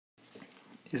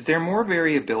Is there more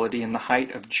variability in the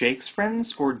height of Jake's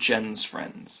friends or Jen's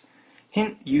friends?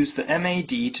 Hint, use the MAD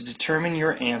to determine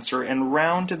your answer and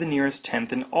round to the nearest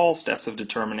tenth in all steps of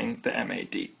determining the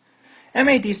MAD.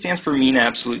 MAD stands for mean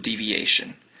absolute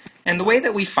deviation. And the way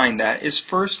that we find that is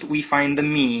first we find the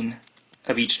mean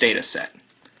of each data set.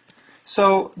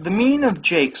 So the mean of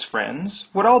Jake's friends,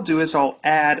 what I'll do is I'll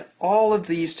add all of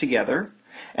these together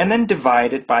and then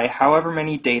divide it by however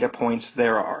many data points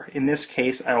there are. In this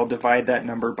case, I will divide that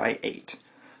number by 8.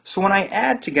 So when I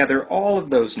add together all of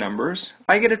those numbers,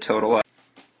 I get a total of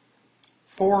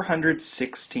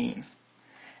 416.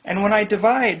 And when I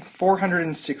divide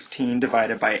 416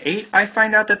 divided by 8, I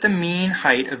find out that the mean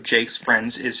height of Jake's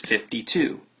friends is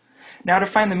 52. Now to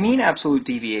find the mean absolute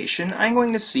deviation, I'm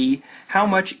going to see how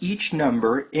much each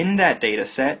number in that data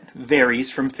set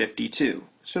varies from 52.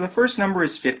 So the first number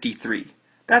is 53.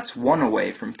 That's 1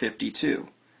 away from 52.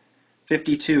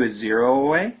 52 is 0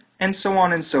 away, and so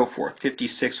on and so forth.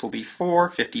 56 will be 4,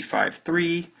 55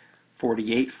 3,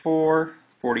 48 4,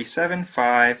 47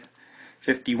 5,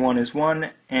 51 is 1,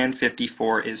 and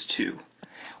 54 is 2.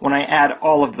 When I add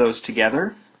all of those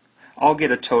together, I'll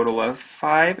get a total of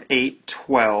 5, 8,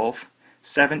 12,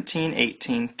 17,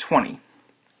 18, 20.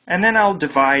 And then I'll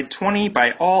divide 20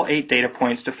 by all 8 data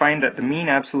points to find that the mean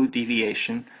absolute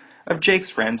deviation of Jake's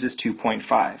friends is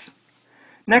 2.5.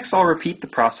 Next, I'll repeat the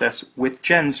process with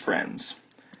Jen's friends.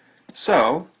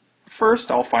 So,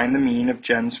 first I'll find the mean of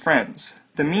Jen's friends.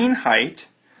 The mean height,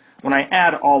 when I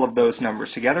add all of those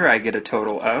numbers together, I get a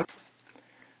total of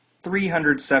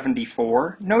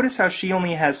 374. Notice how she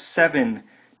only has 7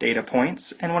 data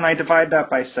points, and when I divide that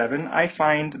by 7, I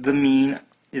find the mean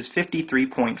is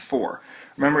 53.4.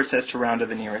 Remember, it says to round to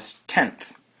the nearest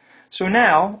tenth. So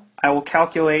now, I will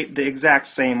calculate the exact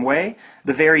same way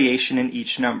the variation in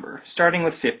each number, starting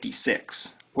with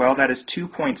 56. Well, that is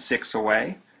 2.6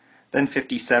 away. Then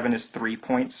 57 is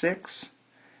 3.6.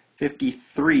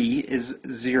 53 is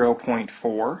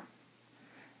 0.4.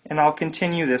 And I'll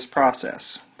continue this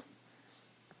process.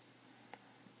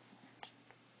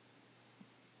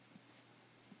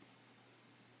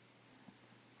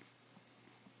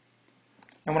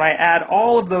 And when I add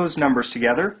all of those numbers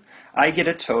together, I get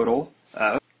a total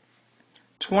of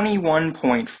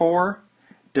 21.4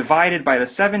 divided by the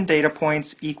 7 data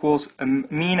points equals a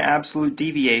mean absolute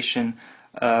deviation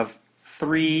of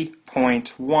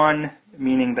 3.1,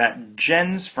 meaning that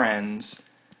Jen's friends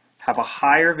have a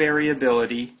higher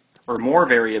variability or more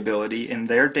variability in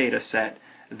their data set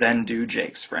than do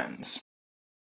Jake's friends.